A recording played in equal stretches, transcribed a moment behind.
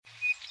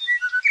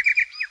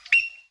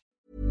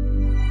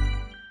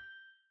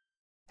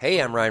Hey,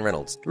 I'm Ryan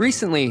Reynolds.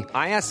 Recently,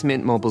 I asked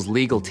Mint Mobile's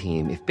legal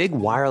team if big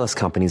wireless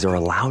companies are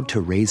allowed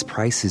to raise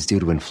prices due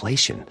to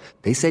inflation.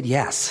 They said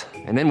yes.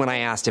 And then when I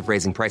asked if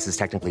raising prices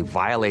technically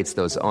violates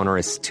those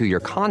onerous two-year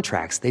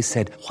contracts, they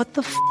said, "What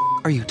the f***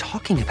 are you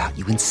talking about,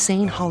 you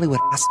insane Hollywood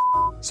ass?"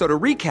 So to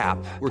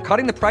recap, we're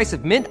cutting the price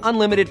of Mint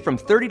Unlimited from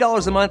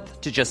 $30 a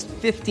month to just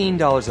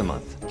 $15 a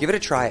month. Give it a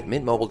try at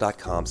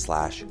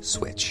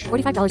mintmobile.com/switch.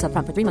 $45 up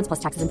front for 3 months plus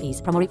taxes and fees.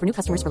 Promo rate for new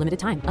customers for limited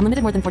time.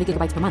 Unlimited more than 40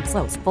 gigabytes per month.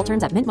 Slows full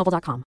terms at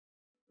mintmobile.com.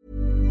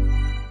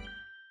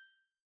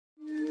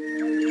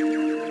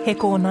 He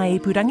kōna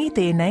ipurangi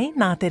tēnei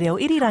nā te reo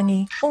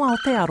irirangi o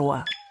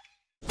Aotearoa.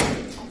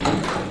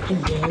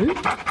 Hello?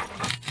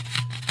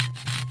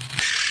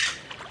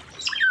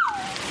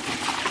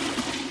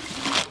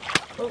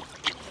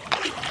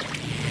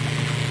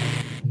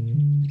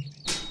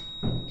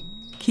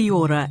 Kia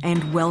ora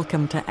and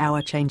welcome to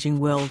Our Changing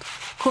World.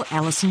 Ko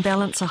Alison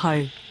Balance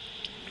aho.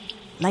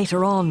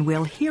 Later on,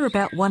 we'll hear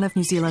about one of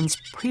New Zealand's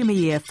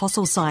premier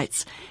fossil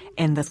sites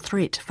and the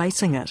threat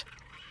facing it.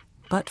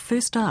 But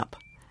first up,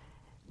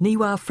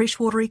 NIWA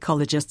freshwater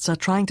ecologists are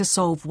trying to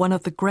solve one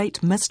of the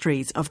great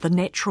mysteries of the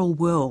natural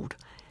world.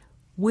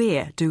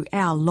 Where do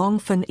our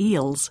longfin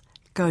eels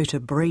go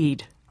to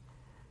breed?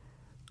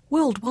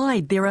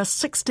 Worldwide, there are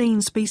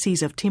 16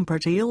 species of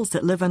temperate eels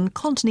that live in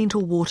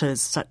continental waters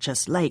such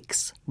as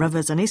lakes,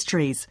 rivers and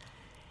estuaries.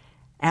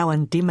 Our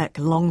endemic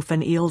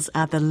longfin eels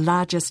are the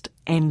largest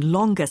and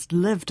longest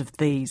lived of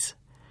these.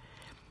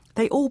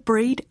 They all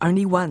breed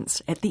only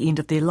once at the end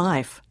of their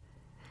life.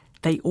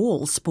 They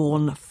all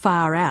spawn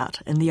far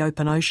out in the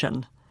open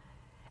ocean.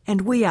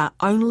 And we are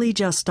only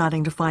just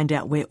starting to find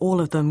out where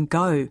all of them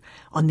go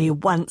on their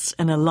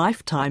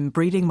once-in-a-lifetime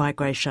breeding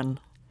migration.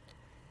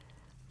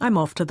 I'm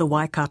off to the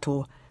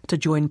Waikato to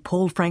join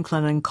Paul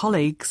Franklin and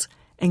colleagues,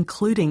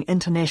 including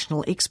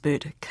international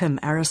expert Kim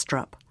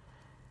Aristrup.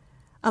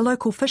 A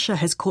local fisher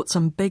has caught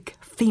some big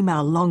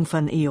female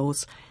longfin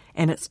eels,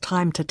 and it's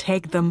time to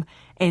tag them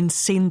and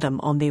send them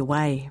on their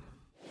way.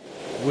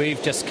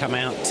 We've just come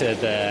out to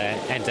the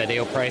entered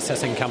eel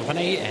processing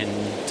company in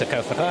Te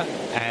Kauwhata,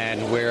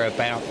 and we're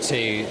about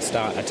to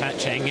start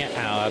attaching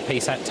our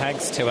PSAT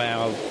tags to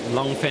our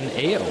longfin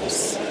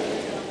eels.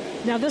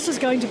 Now this is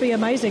going to be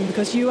amazing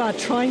because you are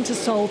trying to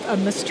solve a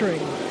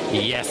mystery.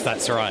 Yes,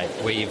 that's right.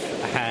 We've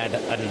had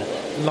a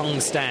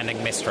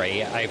long-standing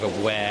mystery over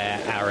where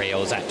our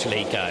eels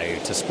actually go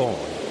to spawn.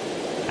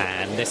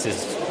 And this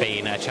has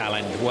been a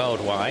challenge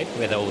worldwide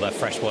with all the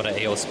freshwater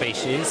eel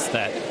species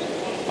that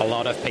a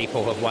lot of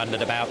people have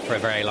wondered about for a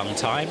very long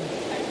time.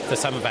 For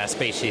some of our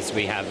species,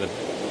 we have a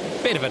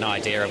bit of an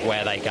idea of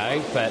where they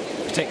go, but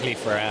particularly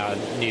for our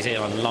New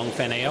Zealand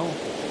longfin eel,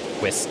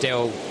 we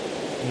still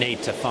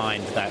need to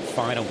find that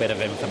final bit of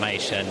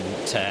information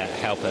to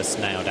help us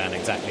nail down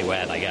exactly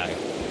where they go.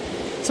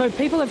 So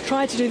people have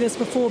tried to do this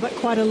before, but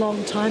quite a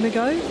long time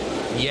ago?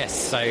 Yes,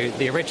 so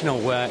the original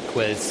work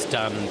was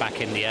done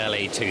back in the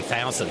early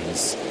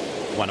 2000s.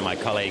 One of my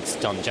colleagues,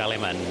 Don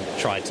Jellyman,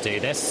 tried to do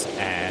this,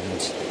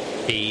 and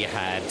he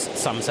had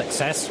some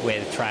success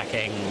with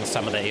tracking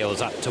some of the eels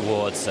up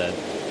towards the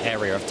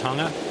area of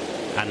Tonga,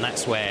 and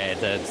that's where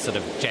the sort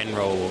of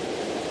general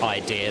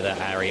idea that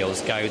our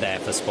eels go there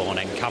for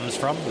spawning comes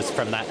from, was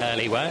from that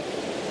early work.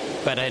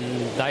 But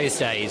in those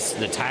days,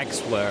 the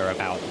tags were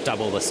about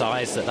double the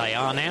size that they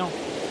are now,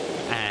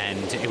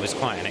 and it was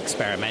quite an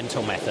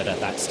experimental method at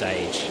that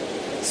stage.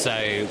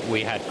 So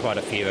we had quite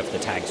a few of the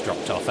tags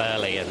dropped off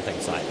early and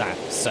things like that.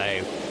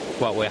 So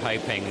what we're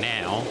hoping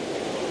now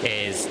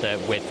is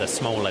that with the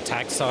smaller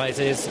tag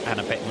sizes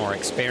and a bit more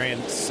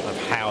experience of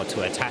how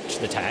to attach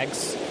the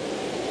tags,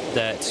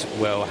 that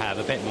we'll have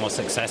a bit more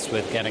success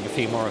with getting a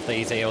few more of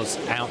these eels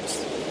out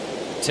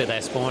to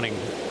their spawning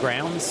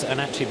grounds and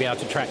actually be able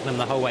to track them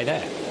the whole way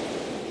there.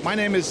 My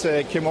name is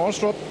Kim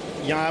Aristrup.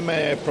 I'm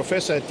a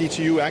professor at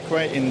DTU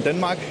Aqua in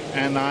Denmark,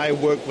 and I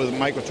work with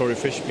migratory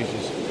fish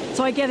species.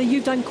 So I gather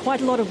you've done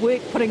quite a lot of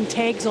work putting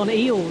tags on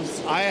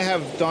eels. I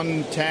have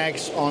done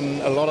tags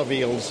on a lot of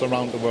eels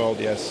around the world,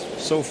 yes.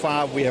 So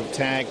far we have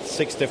tagged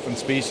 6 different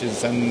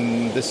species,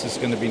 and this is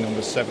going to be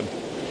number 7.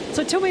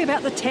 So tell me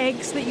about the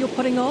tags that you're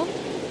putting on.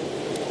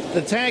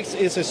 The tags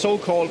is a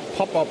so-called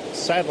pop-up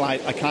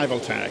satellite archival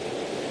tag.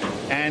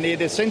 And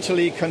it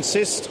essentially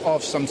consists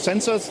of some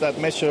sensors that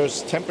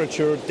measures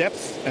temperature,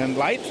 depth and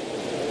light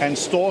and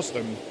stores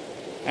them.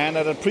 And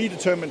at a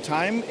predetermined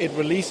time, it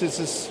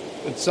releases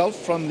itself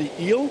from the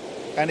eel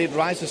and it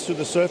rises to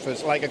the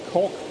surface like a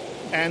cork.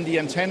 And the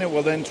antenna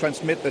will then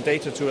transmit the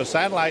data to a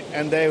satellite,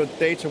 and the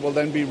data will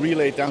then be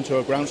relayed down to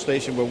a ground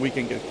station where we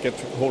can get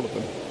hold of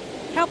them.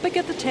 How big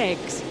are the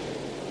tags?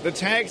 The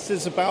tags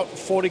is about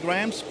 40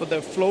 grams, but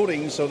they're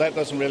floating, so that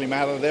doesn't really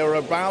matter. They're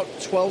about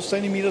 12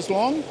 centimeters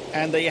long,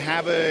 and they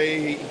have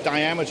a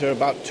diameter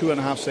about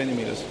 2.5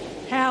 centimeters.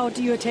 How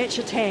do you attach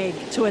a tag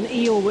to an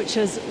eel which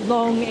is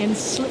long and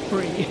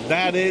slippery?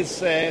 That is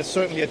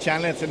certainly a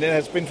challenge, and it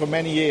has been for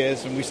many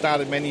years, and we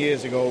started many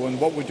years ago.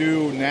 And what we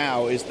do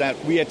now is that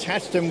we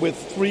attach them with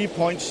 3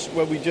 points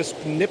where we just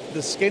nip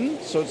the skin,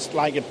 so it's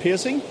like a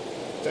piercing.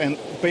 And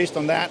based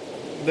on that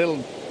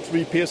little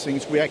 3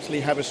 piercings, we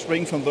actually have a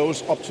string from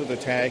those up to the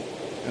tag,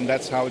 and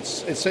that's how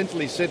it's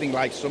essentially sitting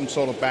like some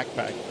sort of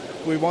backpack.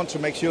 We want to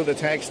make sure the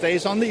tag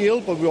stays on the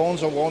eel, but we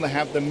also want to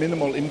have the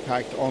minimal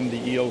impact on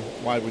the eel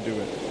while we do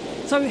it.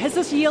 So has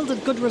this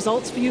yielded good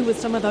results for you with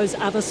some of those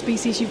other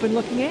species you've been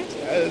looking at?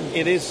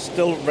 It is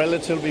still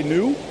relatively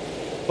new,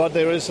 but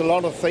there is a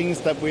lot of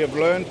things that we have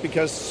learned,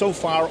 because so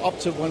far up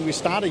to when we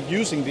started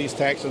using these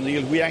tags on the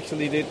eel, we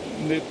actually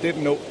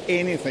didn't know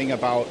anything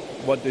about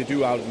what they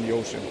do out in the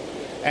ocean.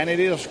 And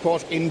it is, of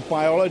course, in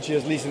biology,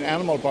 at least in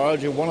animal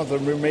biology, one of the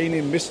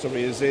remaining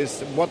mysteries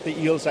is what the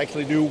eels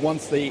actually do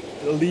once they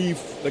leave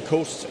the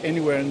coasts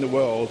anywhere in the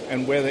world,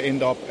 and where they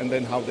end up, and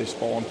then how they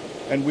spawn.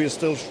 And we're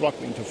still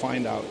struggling to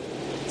find out.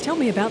 Tell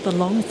me about the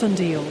longfin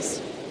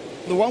eels.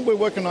 The one we're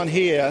working on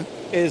here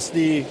is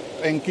the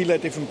Anguilla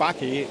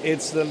dieffenbachii.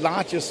 It's the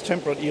largest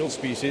temperate eel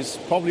species,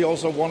 probably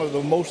also one of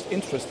the most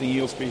interesting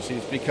eel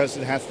species, because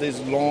it has this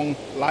long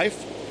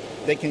life.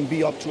 They can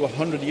be up to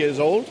 100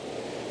 years old.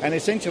 And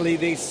essentially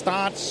they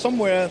start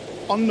somewhere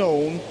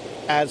unknown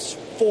as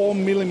 4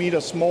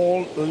 millimeter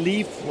small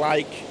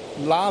leaf-like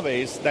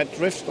larvae that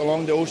drift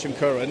along the ocean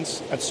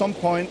currents. At some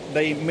point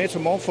they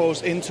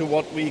metamorphose into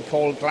what we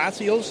call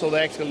glass eels, so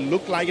they actually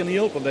look like an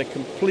eel, but they're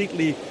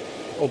completely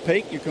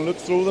opaque. You can look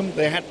through them.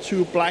 They have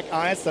 2 black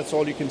eyes, that's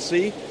all you can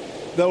see.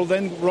 They'll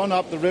then run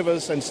up the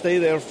rivers and stay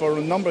there for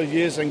a number of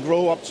years and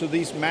grow up to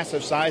these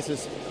massive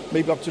sizes,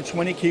 maybe up to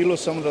 20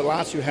 kilos, some of the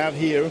large you have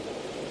here.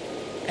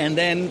 And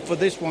then for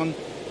this one,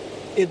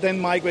 it then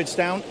migrates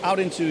down out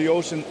into the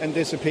ocean and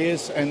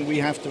disappears, and we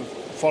have to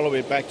follow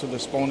it back to the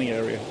spawning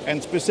area.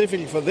 And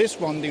specifically for this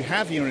one you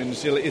have here in New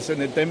Zealand, it's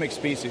an endemic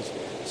species.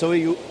 So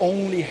you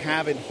only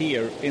have it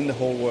here in the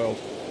whole world.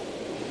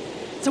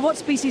 So what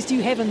species do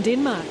you have in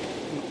Denmark?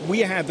 We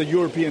have the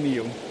European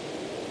eel.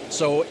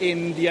 So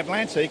in the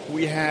Atlantic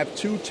we have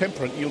 2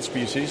 temperate eel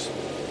species,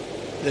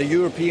 the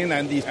European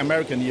and the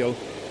American eel.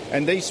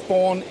 And they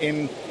spawn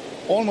in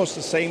almost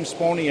the same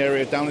spawning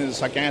area down in the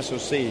Sargasso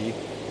Sea.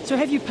 So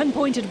have you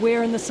pinpointed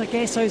where in the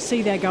Sargasso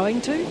Sea they're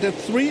going to? The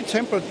 3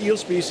 temperate eel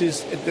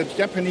species, the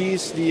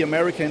Japanese, the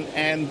American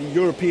and the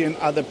European,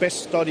 are the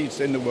best studied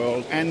in the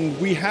world. And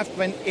we have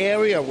an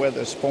area where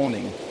they're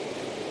spawning.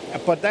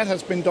 But that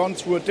has been done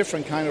through a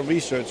different kind of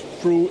research,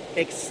 through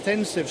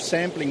extensive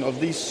sampling of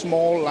these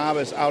small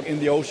larvae out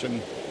in the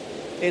ocean.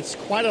 It's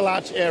quite a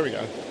large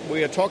area.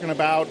 We are talking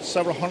about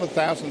several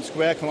 100,000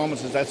 square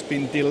kilometers that's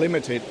been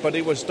delimited, but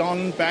it was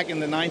done back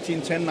in the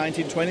 1910s,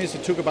 1920s.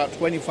 It took about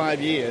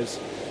 25 years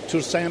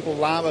to sample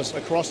larvae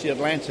across the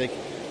Atlantic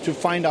to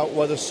find out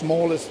where the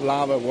smallest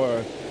larvae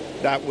were.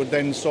 That would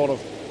then sort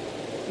of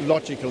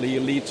logically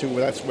lead to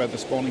that's where the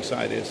spawning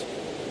site is.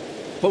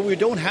 But we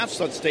don't have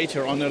such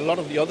data on a lot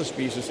of the other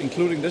species,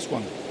 including this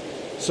one.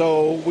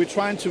 So we're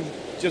trying to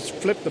just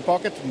flip the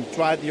bucket and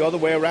try it the other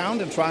way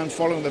around and try and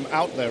follow them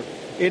out there.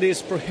 It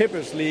is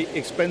prohibitively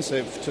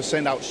expensive to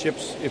send out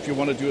ships if you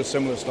want to do a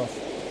similar stuff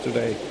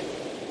today.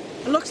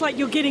 It looks like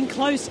you're getting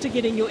close to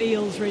getting your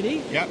eels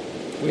ready. Yeah,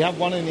 we have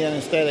one in the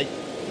anesthetic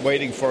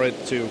waiting for it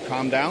to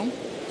calm down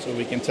so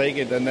we can take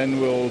it, and then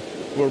we'll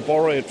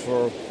borrow it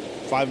for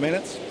 5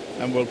 minutes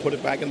and we'll put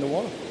it back in the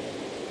water.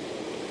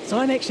 So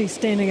I'm actually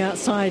standing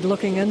outside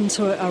looking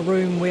into a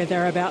room where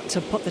they're about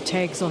to put the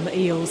tags on the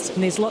eels,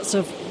 and there's lots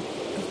of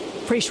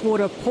fresh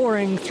water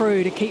pouring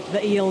through to keep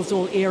the eels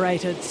all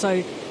aerated,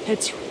 so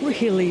it's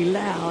really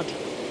loud.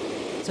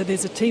 So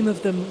there's a team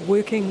of them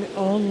working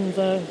on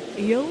the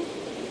eel.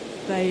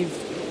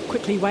 They've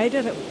quickly weighed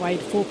it. It weighed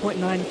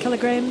 4.9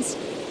 kilograms.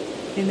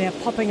 Then they're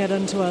popping it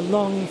into a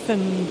long,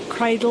 thin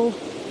cradle,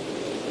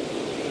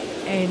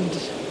 and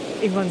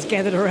everyone's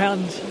gathered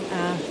around,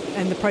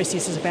 and the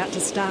process is about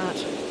to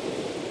start.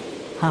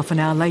 Half an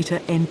hour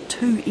later and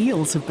 2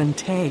 eels have been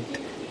tagged.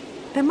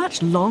 They're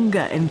much longer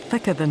and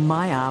thicker than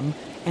my arm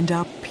and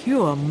are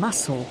pure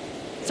muscle.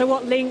 So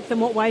what length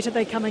and what weight are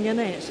they coming in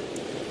at?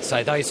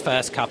 So those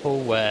first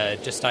couple were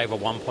just over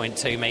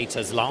 1.2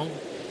 metres long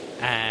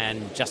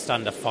and just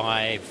under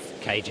 5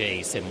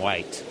 kgs in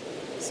weight.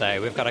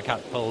 So we've got a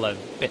couple a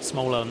bit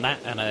smaller than that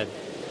and a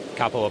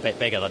couple a bit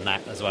bigger than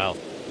that as well.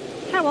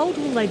 How old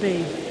will they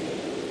be?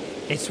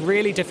 It's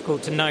really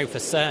difficult to know for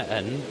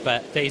certain,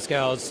 but these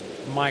girls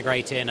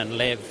migrate in and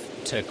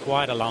live to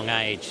quite a long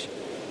age.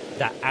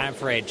 The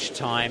average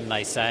time,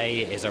 they say,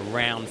 is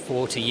around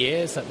 40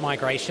 years at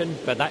migration,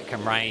 but that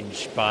can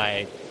range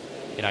by,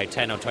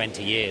 10 or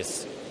 20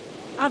 years.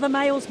 Are the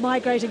males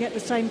migrating at the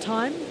same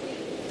time?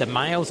 The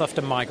males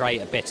often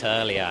migrate a bit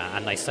earlier,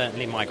 and they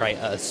certainly migrate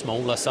at a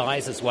smaller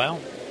size as well.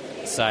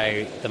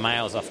 So the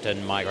males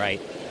often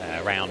migrate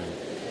around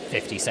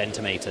 50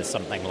 centimetres,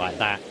 something like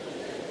that,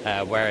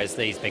 whereas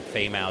these big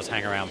females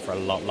hang around for a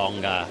lot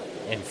longer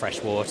in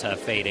fresh water,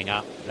 feeding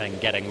up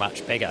and getting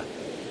much bigger.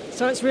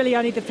 So it's really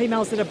only the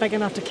females that are big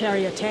enough to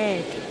carry a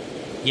tag?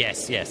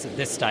 Yes, at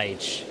this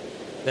stage.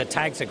 The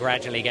tags are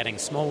gradually getting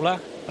smaller,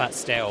 but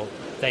still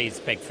these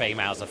big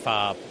females are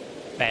far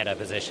better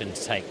positioned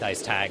to take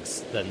those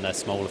tags than the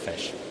smaller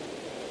fish.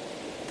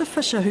 The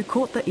fisher who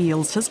caught the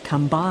eels has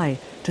come by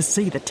to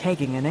see the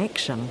tagging in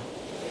action.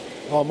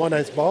 Oh, my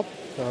name's Bob.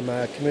 I'm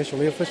a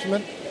commercial eel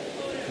fisherman.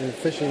 Been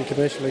fishing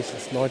commercially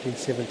since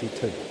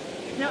 1972.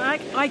 Now,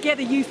 I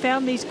gather you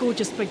found these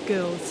gorgeous big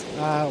girls.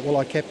 Well,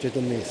 I captured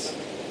them, yes.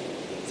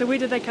 So where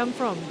did they come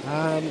from?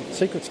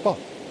 Secret spot.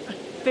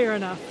 Fair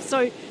enough.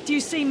 So do you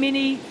see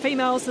many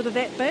females that are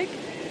that big?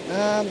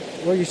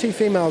 Well, you see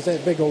females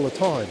that big all the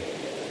time,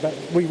 but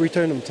we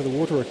return them to the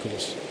water, of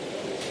course.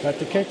 But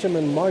to catch them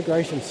in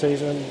migration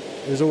season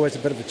is always a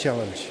bit of a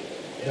challenge.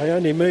 They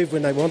only move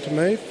when they want to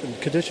move, and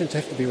conditions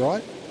have to be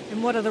right.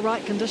 And what are the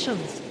right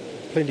conditions?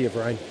 Plenty of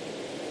rain.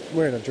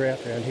 We're in a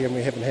drought around here and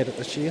we haven't had it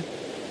this year.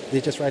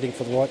 They're just waiting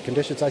for the right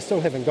conditions. They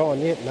still haven't gone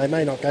yet, and they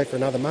may not go for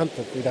another month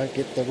if we don't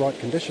get the right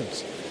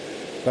conditions.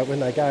 But when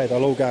they go,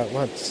 they'll all go at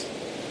once.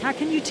 How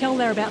can you tell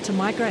they're about to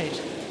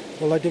migrate?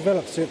 Well, they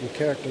develop certain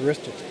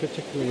characteristics,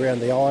 particularly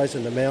around the eyes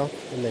and the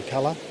mouth and their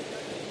colour,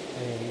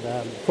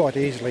 and quite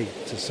easily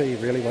to see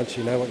really once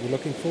you know what you're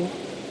looking for.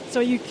 So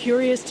are you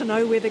curious to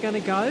know where they're going to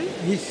go?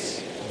 Yes,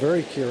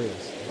 very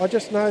curious. I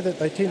just know that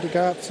they tend to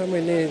go up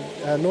somewhere near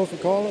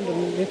Norfolk Island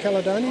and New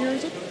Caledonia,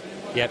 is it?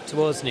 Yep,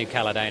 towards New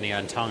Caledonia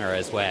and Tonga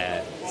is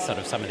where sort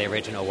of some of the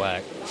original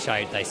work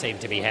showed they seem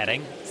to be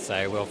heading.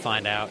 So we'll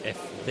find out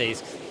if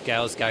these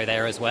girls go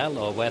there as well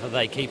or whether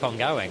they keep on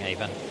going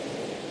even.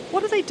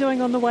 What are they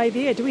doing on the way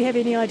there? Do we have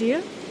any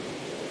idea?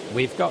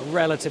 We've got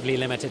relatively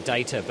limited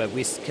data, but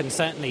we can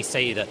certainly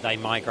see that they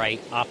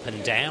migrate up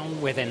and down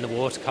within the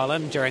water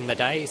column during the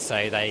day.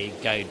 So they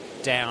go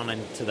down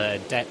into the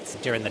depths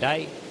during the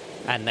day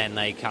and then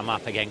they come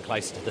up again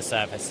closer to the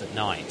surface at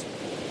night.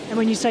 And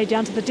when you say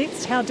down to the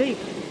depths, how deep?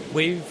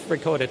 We've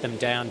recorded them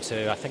down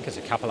to, I think it's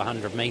a couple of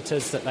 100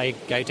 metres that they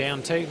go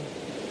down to.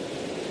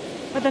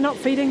 But they're not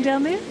feeding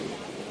down there?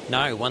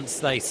 No, once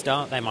they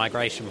start their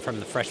migration from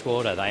the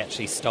freshwater, they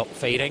actually stop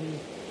feeding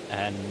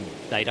and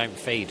they don't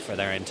feed for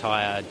their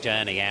entire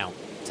journey out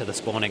to the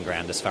spawning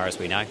ground, as far as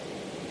we know.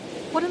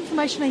 What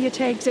information are your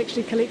tags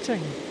actually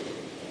collecting?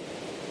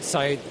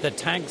 So the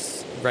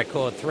tags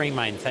record three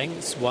main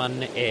things.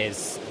 One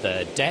is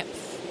the depth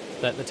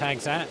that the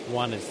tag's at,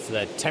 one is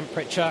the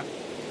temperature,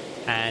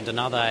 and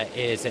another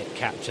is it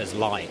captures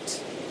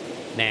light.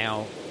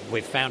 Now,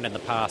 we've found in the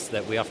past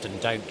that we often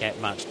don't get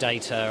much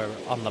data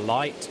on the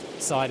light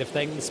side of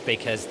things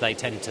because they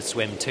tend to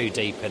swim too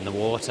deep in the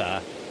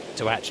water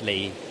to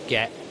actually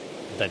get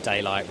the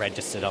daylight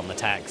registered on the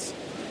tags.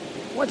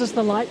 What does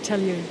the light tell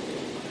you?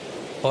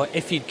 Or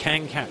if you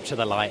can capture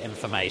the light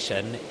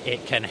information,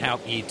 it can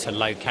help you to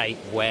locate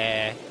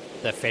where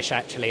the fish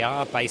actually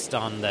are based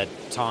on the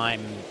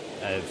time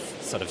of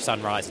sort of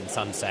sunrise and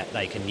sunset.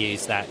 They can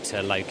use that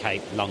to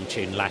locate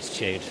longitude and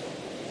latitude.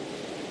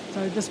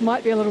 So this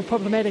might be a little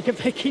problematic if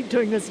they keep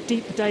doing this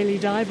deep daily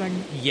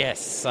diving. Yes,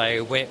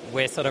 so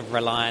we're sort of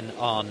relying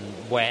on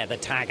where the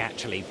tag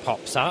actually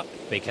pops up,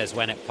 because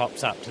when it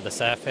pops up to the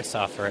surface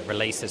after it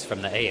releases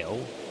from the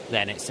eel,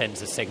 then it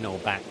sends a signal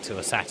back to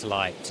a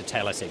satellite to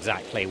tell us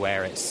exactly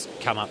where it's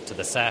come up to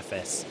the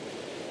surface.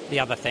 The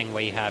other thing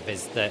we have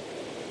is that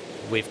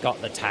we've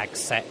got the tag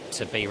set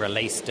to be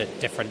released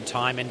at different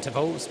time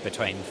intervals,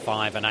 between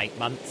 5 and 8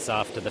 months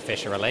after the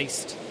fish are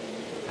released.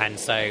 And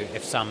so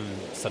if some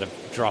sort of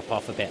drop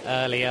off a bit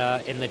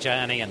earlier in the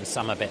journey and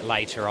some a bit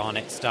later on,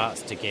 it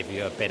starts to give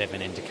you a bit of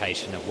an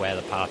indication of where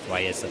the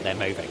pathway is that they're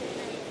moving.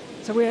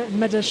 So we're at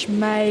mid-ish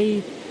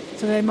May,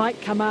 so they might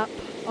come up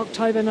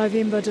October,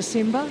 November,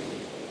 December?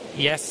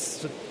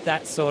 Yes,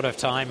 that sort of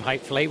time,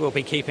 hopefully. We'll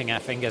be keeping our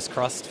fingers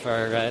crossed for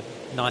a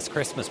nice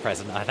Christmas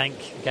present, I think,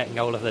 getting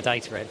all of the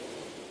data in.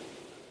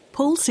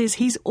 Paul says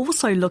he's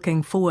also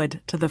looking forward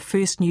to the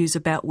first news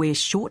about where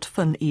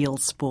shortfin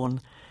eels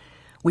spawn.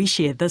 We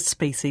share this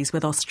species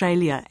with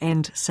Australia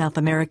and South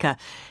America,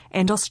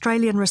 and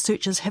Australian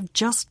researchers have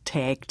just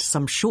tagged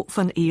some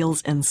shortfin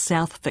eels in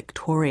South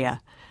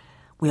Victoria.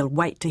 We'll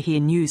wait to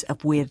hear news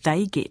of where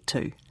they get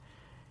to.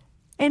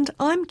 And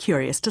I'm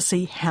curious to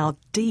see how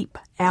deep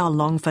our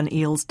longfin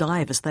eels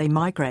dive as they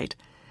migrate.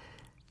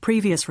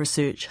 Previous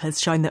research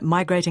has shown that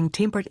migrating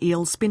temperate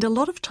eels spend a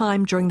lot of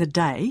time during the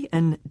day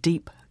in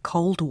deep,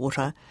 cold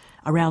water,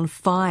 around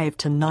 500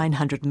 to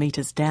 900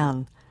 metres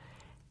down.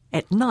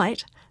 At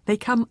night, they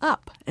come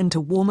up into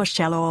warmer,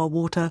 shallower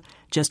water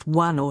just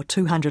 100 or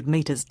 200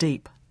 metres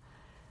deep.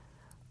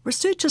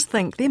 Researchers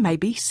think there may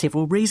be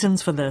several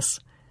reasons for this.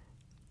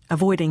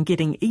 Avoiding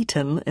getting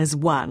eaten is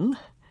one.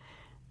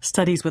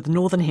 Studies with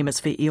Northern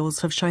Hemisphere eels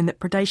have shown that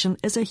predation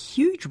is a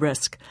huge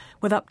risk,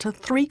 with up to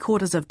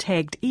 3/4 of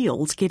tagged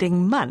eels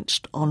getting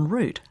munched en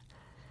route.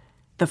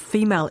 The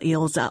female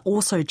eels are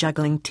also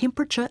juggling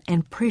temperature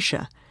and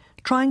pressure,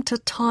 trying to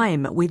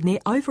time when their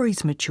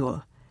ovaries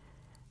mature.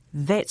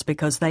 That's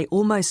because they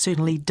almost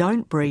certainly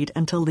don't breed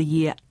until the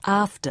year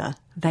after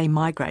they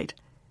migrate,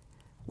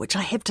 which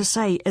I have to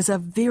say is a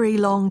very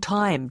long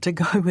time to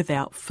go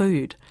without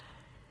food.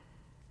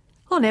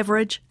 On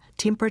average,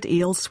 temperate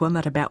eels swim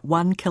at about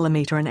 1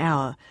 kilometre an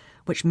hour,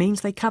 which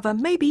means they cover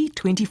maybe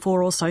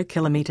 24 or so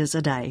kilometres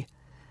a day.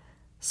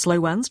 Slow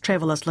ones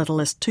travel as little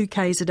as 2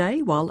 k's a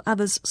day, while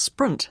others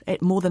sprint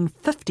at more than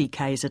 50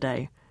 k's a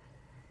day.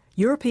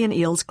 European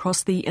eels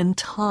cross the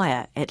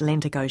entire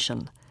Atlantic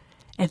Ocean,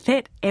 At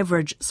that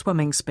average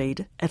swimming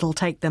speed, it'll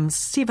take them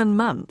 7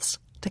 months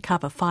to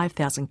cover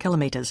 5,000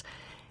 kilometres.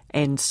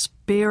 And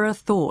spare a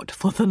thought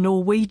for the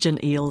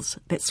Norwegian eels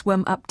that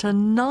swim up to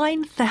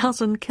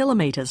 9,000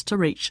 kilometres to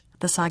reach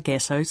the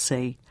Sargasso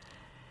Sea.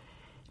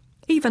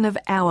 Even if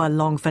our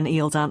longfin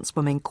eels aren't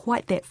swimming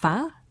quite that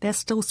far, they're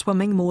still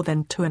swimming more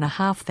than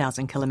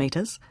 2,500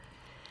 kilometres.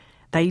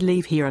 They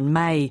leave here in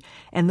May,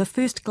 and the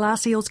first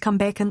glass eels come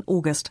back in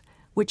August,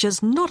 which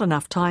is not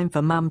enough time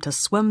for Mum to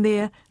swim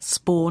there,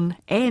 spawn,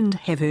 and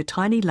have her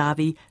tiny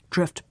larvae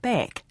drift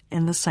back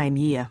in the same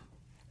year.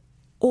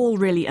 All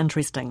really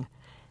interesting.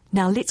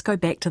 Now let's go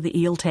back to the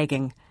eel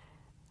tagging.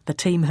 The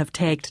team have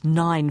tagged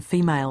 9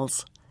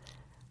 females.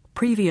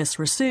 Previous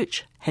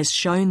research has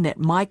shown that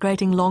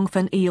migrating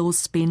longfin eels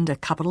spend a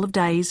couple of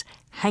days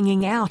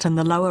hanging out in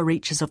the lower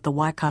reaches of the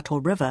Waikato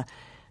River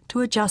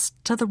to adjust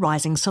to the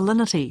rising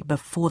salinity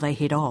before they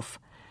head off.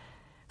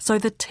 So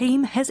the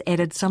team has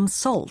added some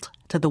salt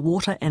to the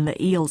water in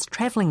the eel's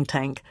travelling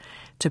tank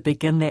to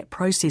begin that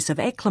process of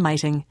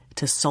acclimating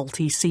to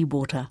salty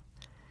seawater.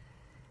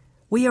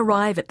 We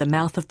arrive at the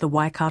mouth of the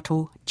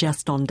Waikato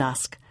just on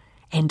dusk,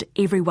 and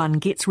everyone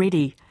gets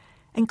ready,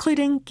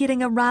 including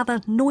getting a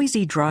rather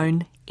noisy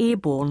drone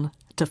airborne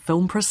to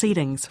film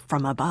proceedings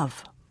from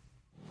above.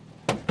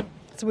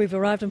 So we've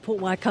arrived in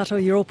Port Waikato.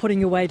 You're all putting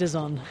your waders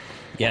on.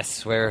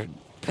 Yes, we're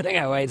putting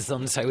our waders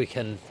on so we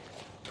can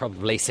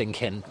probably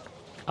sink in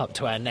up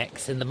to our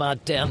necks in the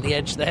mud down the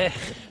edge there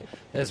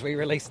as we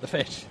release the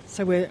fish.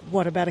 So we're,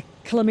 about a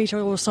kilometre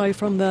or so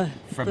from the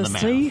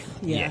sea?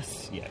 Mouth. Yeah.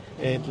 Yes, yeah.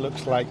 It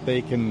looks like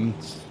they can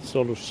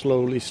sort of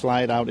slowly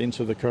slide out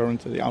into the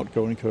current, the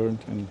outgoing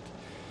current, and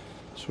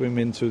swim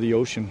into the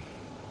ocean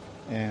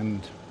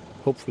and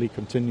hopefully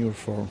continue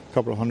for a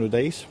couple of 100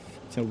 days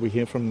until we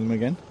hear from them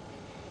again.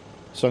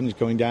 Sun is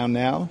going down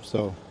now,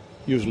 so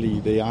usually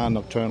they are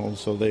nocturnal,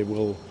 so they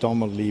will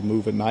dominantly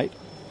move at night.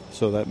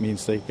 So that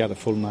means they got a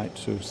full night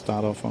to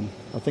start off on.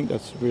 I think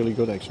that's really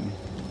good, actually.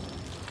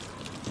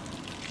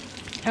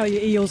 How are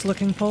your eels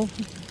looking, Paul?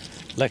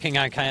 Looking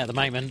okay at the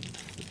moment.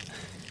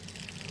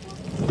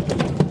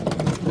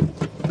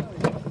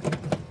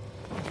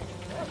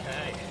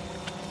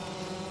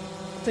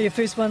 So your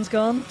first one's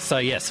gone? So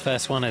yes,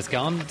 first one is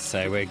gone.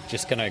 So we're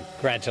just going to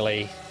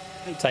gradually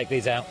take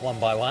these out one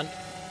by one.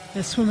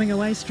 They're swimming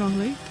away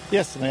strongly.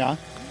 Yes, they are.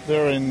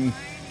 They're in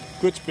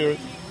good spirit.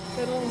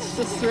 That one's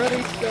just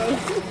ready to go.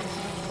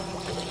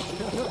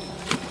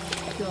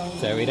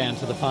 So we're down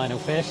to the final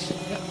fish.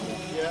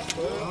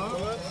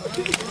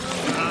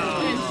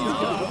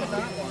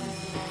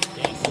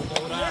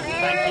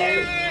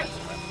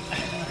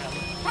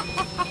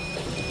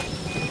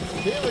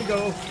 Here we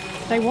go.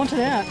 They wanted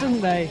out, didn't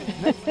they?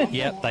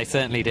 Yep, they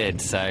certainly did.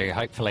 So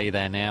hopefully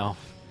they're now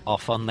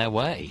off on their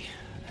way.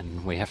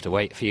 And we have to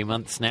wait a few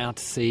months now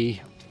to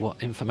see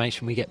what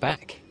information we get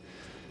back.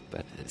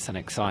 But it's an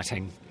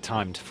exciting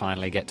time to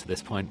finally get to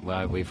this point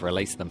where we've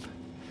released them.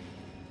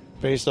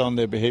 Based on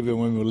their behavior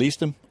when we release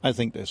them, I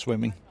think they're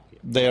swimming.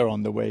 They're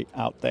on the way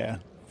out there,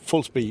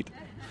 full speed.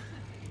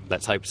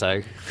 Let's hope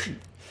so.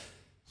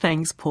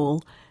 Thanks,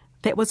 Paul.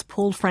 That was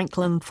Paul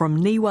Franklin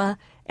from NIWA,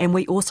 and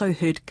we also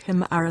heard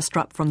Kim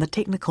Arastrup from the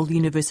Technical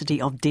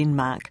University of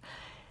Denmark.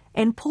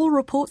 And Paul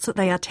reports that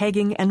they are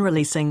tagging and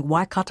releasing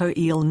Waikato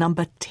eel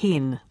number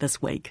 10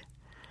 this week.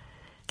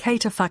 Kei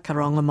te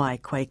whakaronga mai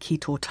koe ki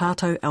tō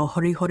tātou ao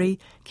horihori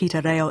ki te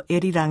reo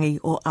irirangi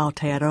o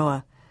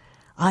Aotearoa.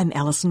 I'm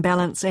Alison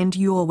Ballance and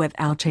you're with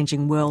Our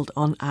Changing World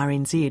on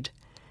RNZ.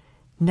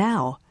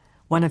 Now,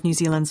 one of New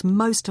Zealand's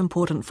most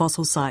important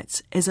fossil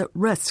sites is at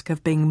risk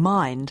of being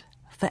mined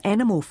for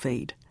animal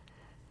feed.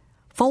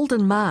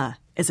 Foulden Maar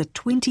is a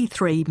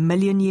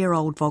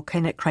 23-million-year-old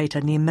volcanic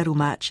crater near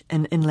Middlemarch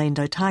in inland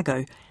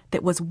Otago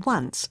that was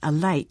once a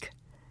lake.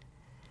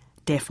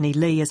 Daphne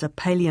Lee is a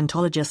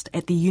paleontologist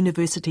at the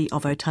University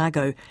of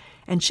Otago,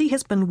 and she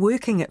has been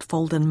working at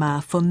Foulden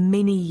Maar for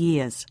many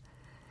years.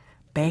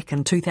 Back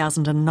in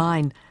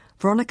 2009,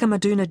 Veronica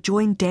Maduna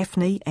joined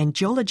Daphne and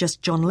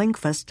geologist John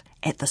Lindqvist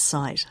at the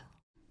site.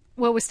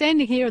 Well, we're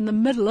standing here in the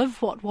middle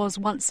of what was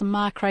once a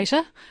Maar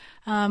crater.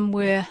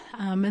 We're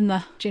in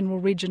the general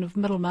region of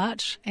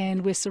Middlemarch,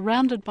 and we're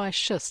surrounded by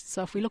schist.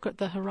 So if we look at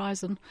the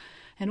horizon,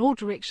 in all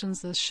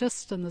directions there's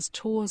schist and there's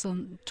tors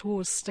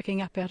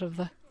sticking up out of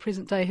the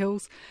present-day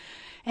hills.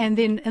 And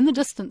then in the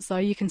distance, though,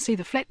 you can see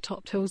the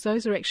flat-topped hills.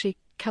 Those are actually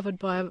covered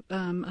by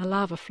a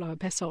lava flow, a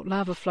basalt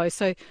lava flow.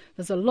 So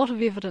there's a lot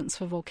of evidence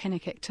for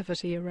volcanic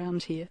activity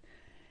around here.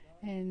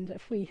 And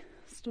if we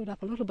stood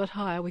up a little bit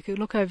higher, we could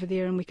look over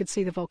there and we could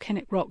see the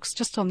volcanic rocks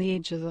just on the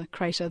edge of the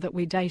crater that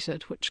we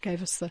dated, which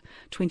gave us the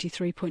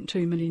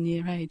 23.2 million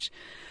year age.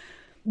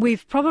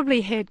 We've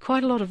probably had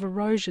quite a lot of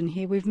erosion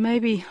here. We've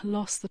maybe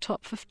lost the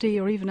top 50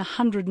 or even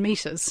 100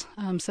 metres.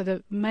 So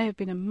there may have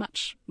been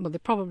there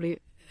probably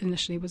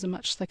initially was a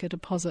much thicker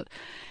deposit.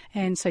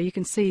 And so you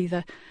can see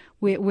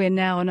we're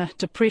now in a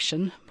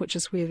depression, which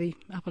is where the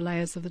upper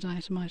layers of the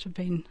diatomite have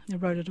been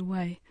eroded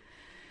away.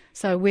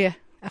 So we're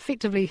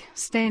effectively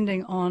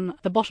standing on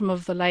the bottom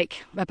of the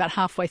lake about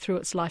halfway through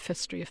its life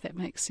history, if that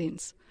makes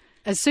sense.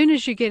 As soon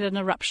as you get an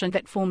eruption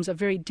that forms a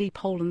very deep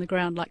hole in the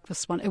ground like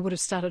this one, it would have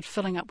started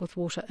filling up with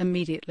water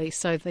immediately.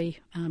 So the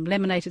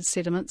laminated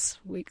sediments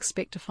we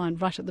expect to find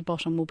right at the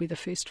bottom will be the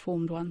first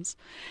formed ones.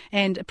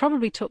 And it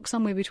probably took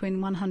somewhere between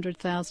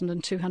 100,000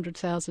 and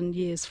 200,000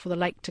 years for the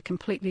lake to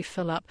completely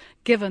fill up,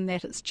 given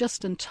that it's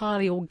just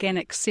entirely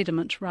organic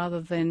sediment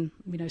rather than,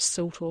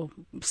 silt or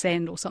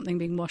sand or something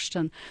being washed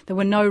in. There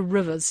were no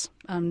rivers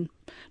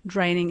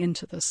draining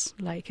into this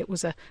lake. It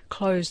was a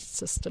closed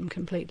system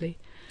completely.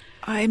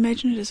 I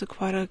imagine it is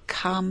quite a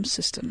calm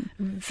system.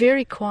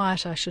 Very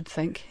quiet, I should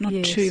think. Not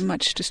too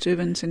much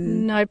disturbance.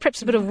 No,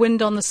 perhaps a bit of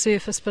wind on the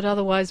surface, but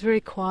otherwise very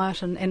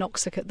quiet and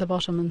anoxic at the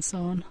bottom and so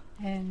on.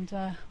 And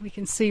we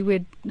can see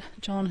where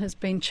John has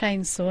been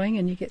chainsawing,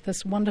 and you get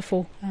this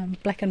wonderful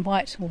black and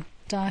white or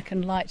dark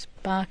and light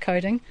bar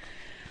coating.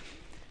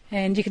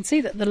 And you can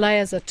see that the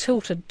layers are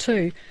tilted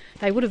too.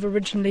 They would have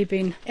originally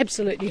been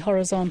absolutely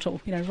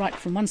horizontal, right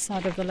from one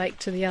side of the lake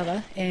to the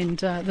other. And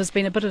there's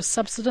been a bit of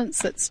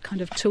subsidence that's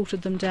kind of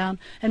tilted them down,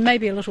 and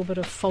maybe a little bit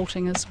of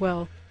faulting as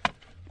well.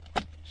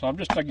 So I'm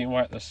just digging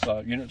away at this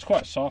unit. It's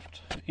quite soft,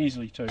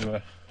 easily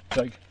to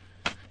dig.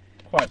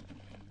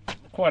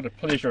 Quite a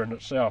pleasure in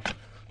itself.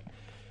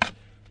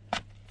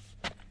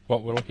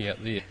 What we're looking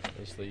at there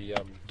is the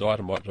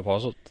diatomite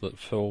deposit that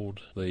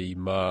filled the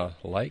Maar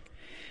Lake.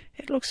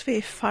 It looks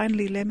very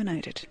finely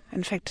laminated.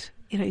 In fact,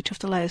 each of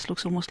the layers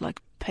looks almost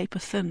like paper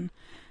thin.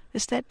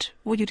 Is that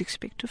what you'd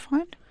expect to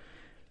find?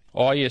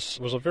 Oh yes,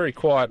 it was a very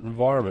quiet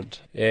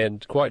environment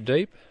and quite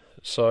deep.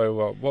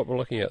 So what we're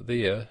looking at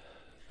there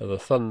are the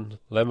thin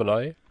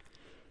laminae,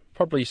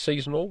 probably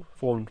seasonal,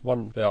 formed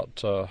one about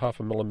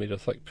 0.5 millimetre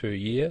thick per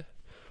year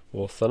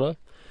or thinner.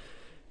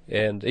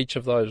 And each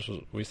of those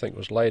we think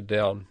was laid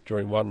down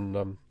during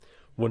one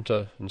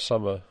winter and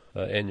summer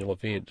annual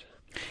event.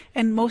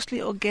 And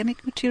mostly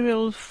organic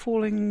material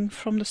falling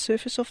from the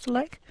surface of the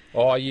lake?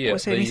 Oh, yeah. Or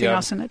was there anything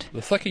else in it?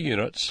 The thicker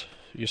units,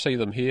 you see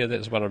them here,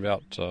 that's one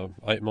about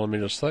 8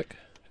 millimetres thick.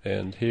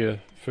 And here,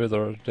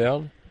 further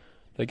down,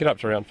 they get up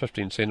to around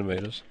 15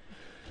 centimetres.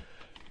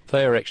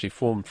 They are actually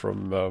formed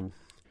from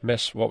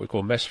what we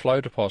call mass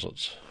flow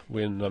deposits,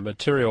 when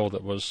material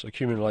that was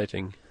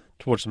accumulating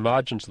towards the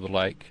margins of the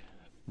lake,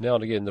 now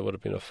and again there would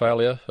have been a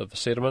failure of the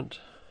sediment,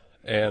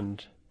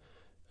 and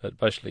it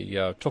basically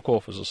took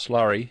off as a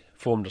slurry,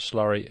 formed a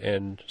slurry,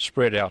 and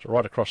spread out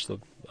right across the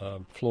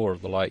floor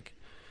of the lake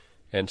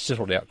and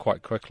settled out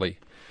quite quickly.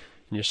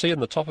 And you see in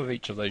the top of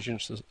each of those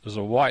units there's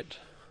a white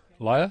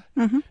layer,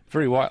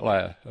 very white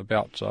layer,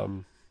 about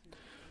 4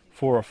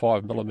 or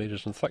 5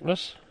 millimetres in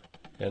thickness.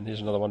 And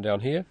here's another one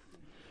down here,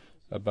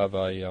 above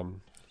a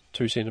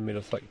 2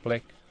 centimetre thick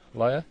black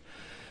layer.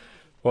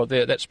 Well,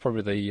 that's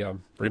probably the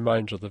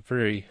remains of the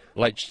very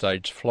late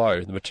stage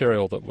flow, the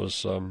material that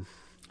was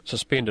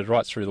suspended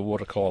right through the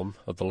water column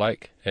of the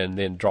lake and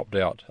then dropped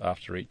out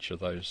after each of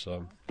those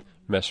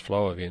mass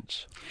flow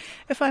events.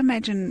 If I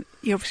imagine,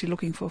 you're obviously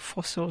looking for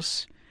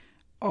fossils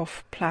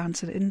of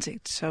plants and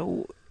insects,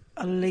 so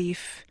a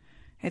leaf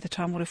at the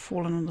time would have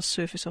fallen on the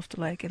surface of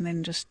the lake and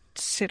then just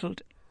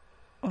settled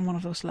on one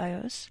of those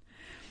layers.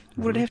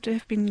 Would it have to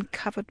have been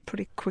covered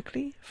pretty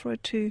quickly for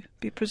it to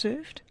be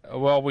preserved?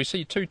 Well, we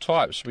see two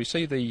types. We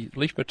see the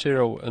leaf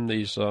material in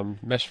these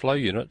mass flow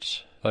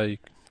units. They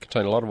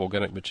contain a lot of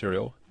organic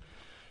material,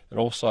 and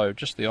also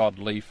just the odd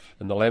leaf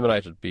in the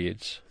laminated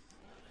beds.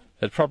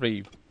 It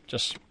probably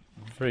just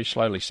very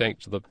slowly sank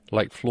to the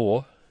lake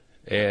floor,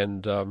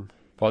 and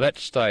by that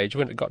stage,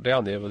 when it got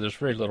down there, there was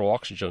very little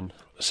oxygen,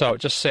 so it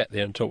just sat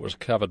there until it was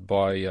covered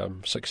by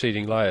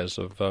succeeding layers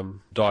of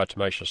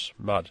diatomaceous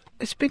mud.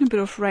 It's been a bit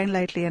of rain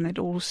lately, and it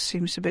all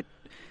seems a bit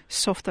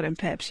softer than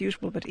perhaps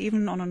usual, but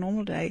even on a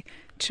normal day,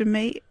 to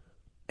me,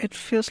 it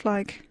feels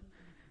like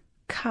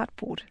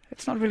cardboard.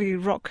 It's not really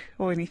rock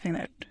or anything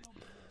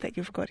that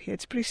you've got here.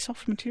 It's pretty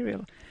soft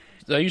material.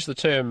 They use the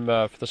term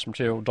for this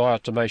material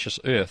diatomaceous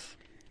earth.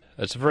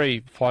 It's a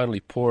very finely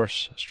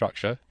porous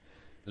structure.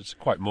 It's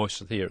quite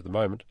moist here at the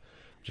moment.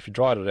 If you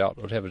dried it out,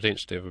 it would have a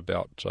density of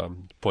about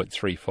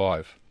 0.35.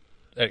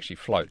 It actually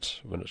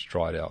floats when it's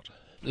dried out.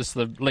 It's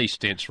the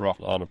least dense rock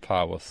on a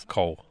par with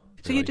coal.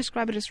 So really. You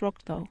describe it as rock,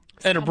 though?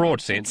 In a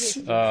broad sense,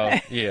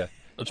 yeah.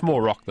 It's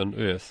more rock than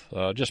earth,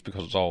 just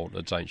because it's old,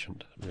 it's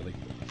ancient, really.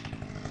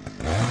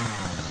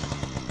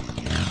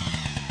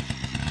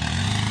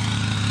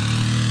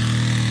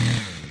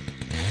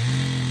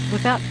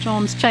 Without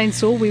John's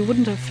chainsaw, we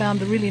wouldn't have found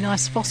the really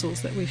nice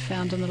fossils that we've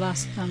found in the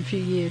last few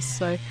years.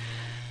 So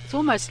it's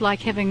almost like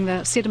having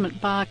the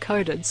sediment bar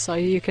coded, so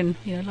you can,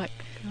 like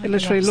it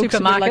literally looks a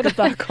bit like a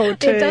barcode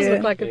too. It does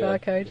look like a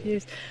barcode,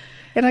 yes.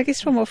 And I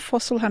guess from a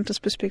fossil hunter's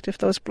perspective,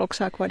 those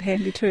blocks are quite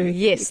handy too.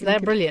 Yes, they're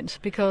brilliant,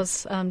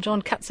 because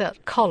John cuts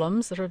out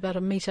columns that are about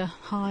 1 metre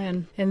high,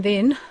 and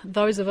then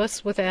those of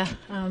us with our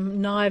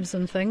knives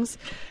and things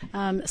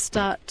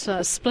start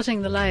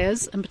splitting the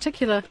layers. In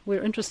particular,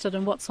 we're interested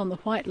in what's on the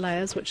white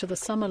layers, which are the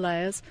summer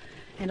layers,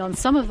 and on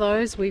some of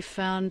those we've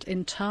found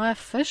entire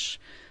fish,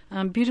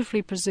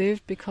 beautifully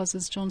preserved because,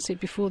 as John said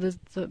before,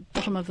 the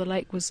bottom of the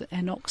lake was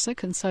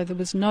anoxic, and so there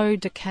was no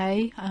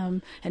decay,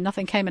 and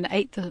nothing came and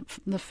ate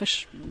the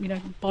fish,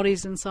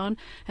 bodies and so on.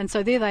 And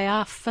so there they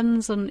are,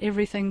 fins and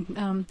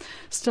everything,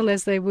 still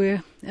as they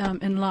were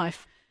in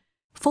life.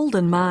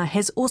 Foulden Maar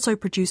has also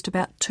produced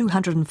about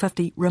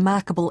 250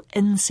 remarkable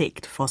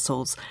insect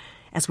fossils,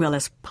 as well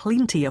as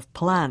plenty of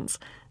plants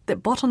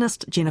that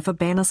botanist Jennifer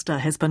Bannister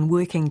has been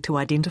working to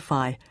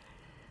identify.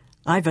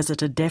 I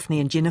visited Daphne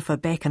and Jennifer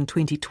back in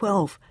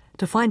 2012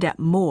 to find out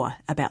more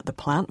about the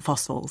plant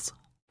fossils.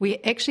 We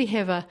actually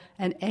have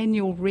an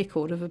annual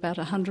record of about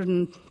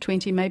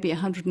 120, maybe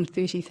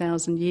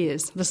 130,000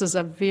 years. This is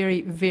a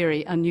very,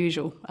 very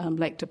unusual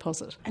lake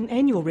deposit. An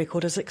annual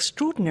record is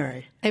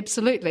extraordinary.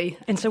 Absolutely.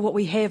 And so what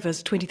we have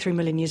is 23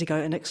 million years ago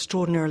an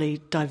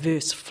extraordinarily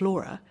diverse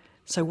flora.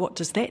 So what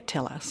does that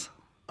tell us?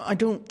 I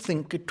don't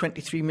think at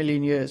 23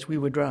 million years we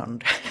were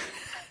drowned.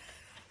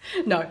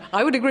 No,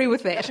 I would agree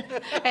with that.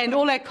 And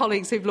all our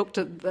colleagues who've looked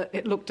at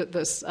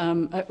this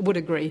would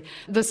agree.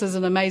 This is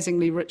an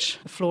amazingly rich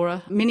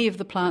flora. Many of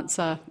the plants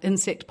are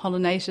insect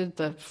pollinated,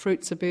 the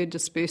fruits are bird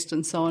dispersed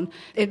and so on.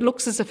 It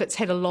looks as if it's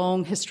had a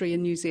long history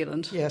in New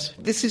Zealand. Yes,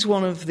 this is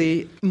one of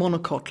the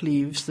monocot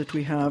leaves that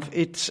we have.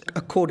 It's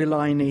a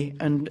cordyline,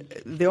 and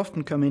they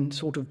often come in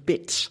sort of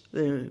bits.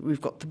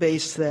 We've got the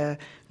base there,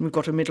 and we've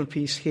got a middle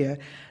piece here.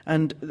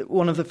 And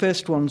one of the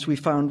first ones we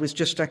found was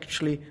just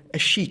actually a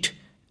sheet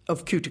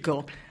of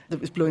cuticle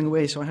that was blowing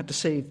away, so I had to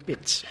save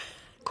bits.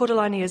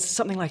 Cordyline is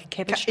something like a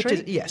cabbage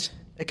tree? Yes,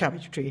 a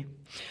cabbage tree.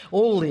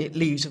 All the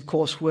leaves, of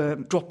course, were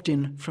dropped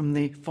in from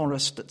the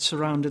forest that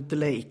surrounded the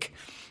lake,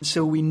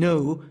 so we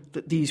know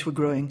that these were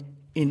growing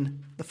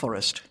in the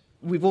forest.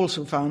 We've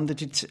also found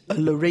that it's a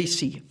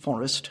Laraceae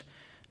forest.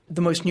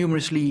 The most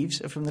numerous leaves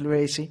are from the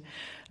Laraceae,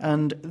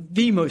 and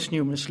the most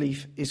numerous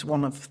leaf is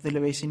one of the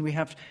Laraceae, and we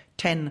have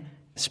 10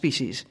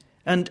 species.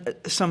 And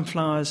some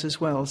flowers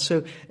as well.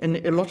 So in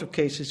a lot of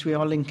cases we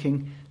are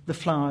linking the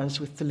flowers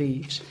with the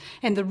leaves.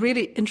 And the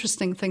really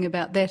interesting thing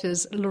about that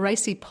is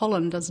Laraceae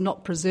pollen does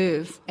not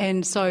preserve.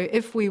 And so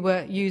if we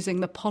were using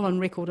the pollen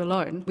record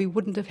alone, we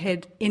wouldn't have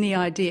had any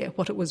idea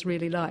what it was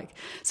really like.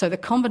 So the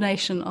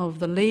combination of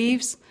the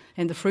leaves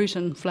and the fruit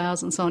and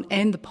flowers and so on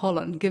and the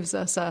pollen gives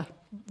us a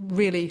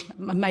really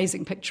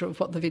amazing picture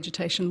of what the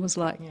vegetation was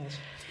like. Yes.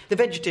 The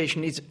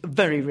vegetation is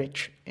very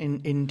rich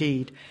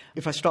indeed.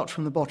 If I start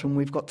from the bottom,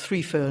 we've got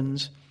 3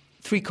 ferns,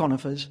 3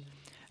 conifers,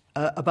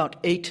 about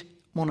 8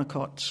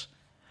 monocots,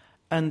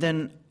 and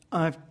then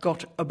I've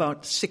got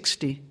about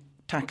 60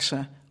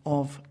 taxa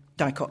of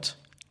dicots,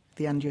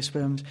 the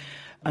angiosperms,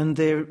 and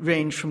they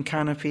range from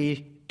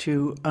canopy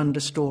to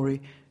understory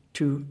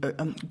to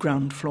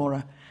ground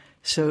flora.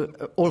 So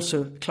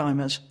also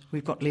climbers,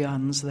 we've got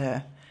lianes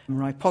there.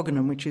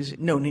 Rhipogonum, which is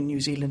known in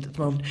New Zealand at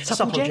the moment.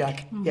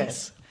 Supplejack.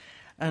 Yes.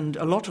 And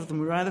a lot of them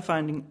we're either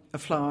finding a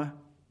flower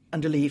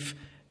and a leaf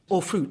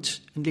or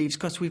fruits and leaves,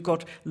 because we've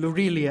got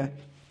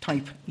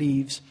Lorelia-type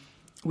leaves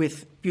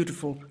with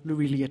beautiful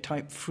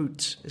Lorelia-type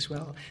fruits as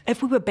well.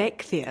 If we were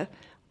back there,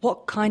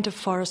 what kind of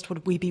forest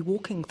would we be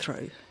walking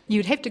through?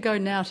 You'd have to go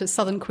now to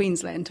southern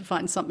Queensland to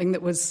find something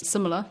that was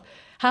similar.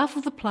 Half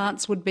of the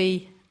plants would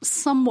be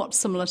somewhat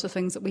similar to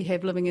things that we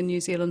have living in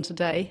New Zealand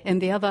today,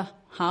 and the other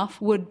half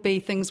would be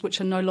things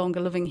which are no longer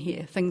living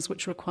here, things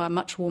which require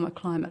much warmer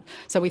climate.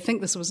 So we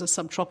think this was a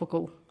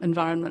subtropical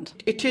environment.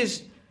 It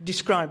is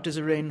described as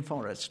a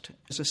rainforest,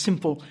 as a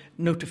simple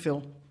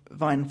notophyll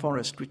vine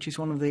forest, which is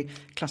one of the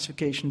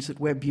classifications that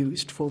Webb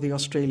used for the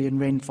Australian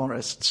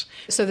rainforests.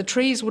 So the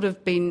trees would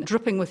have been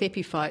dripping with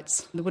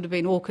epiphytes. There would have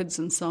been orchids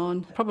and so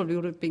on. Probably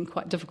would have been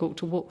quite difficult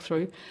to walk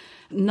through.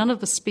 None of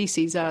the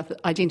species are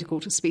identical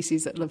to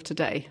species that live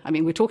today. I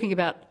mean, we're talking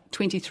about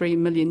 23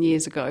 million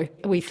years ago.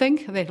 We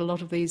think that a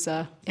lot of these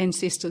are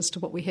ancestors to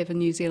what we have in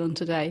New Zealand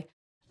today.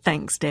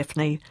 Thanks,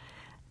 Daphne.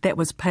 That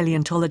was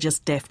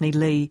paleontologist Daphne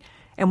Lee,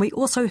 and we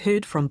also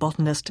heard from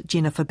botanist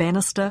Jennifer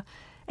Bannister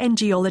and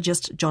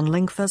geologist John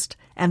Lingfist,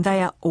 and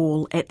they are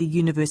all at the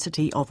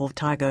University of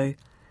Otago.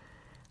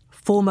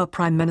 Former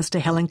Prime Minister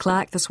Helen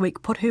Clark this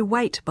week put her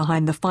weight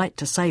behind the fight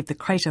to save the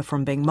crater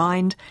from being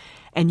mined,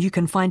 and you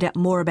can find out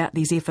more about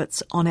these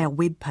efforts on our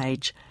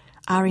webpage,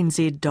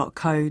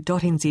 rnz.co.nz/Our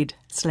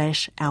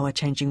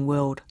Changing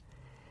World.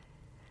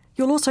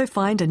 You'll also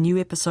find a new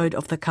episode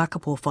of the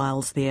Kakapo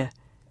Files there.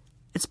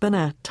 It's been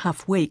a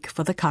tough week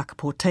for the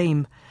Kakapo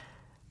team.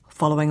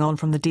 Following on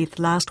from the death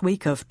last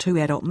week of 2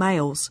 adult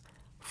males,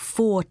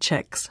 4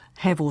 chicks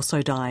have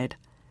also died.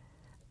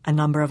 A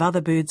number of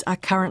other birds are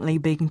currently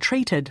being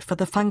treated for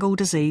the fungal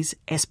disease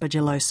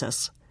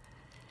aspergillosis.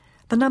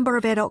 The number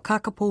of adult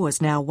kakapo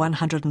is now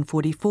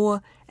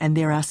 144, and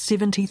there are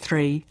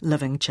 73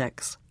 living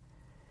chicks.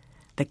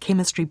 The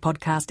chemistry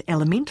podcast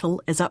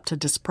Elemental is up to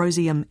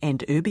dysprosium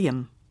and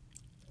erbium.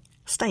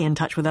 Stay in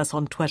touch with us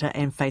on Twitter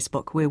and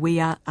Facebook, where we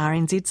are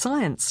RNZ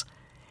Science.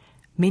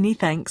 Many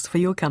thanks for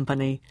your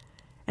company.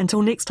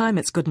 Until next time,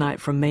 it's good night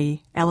from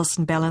me,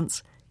 Alison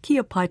Balance.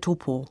 Kia pai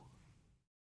tōpō.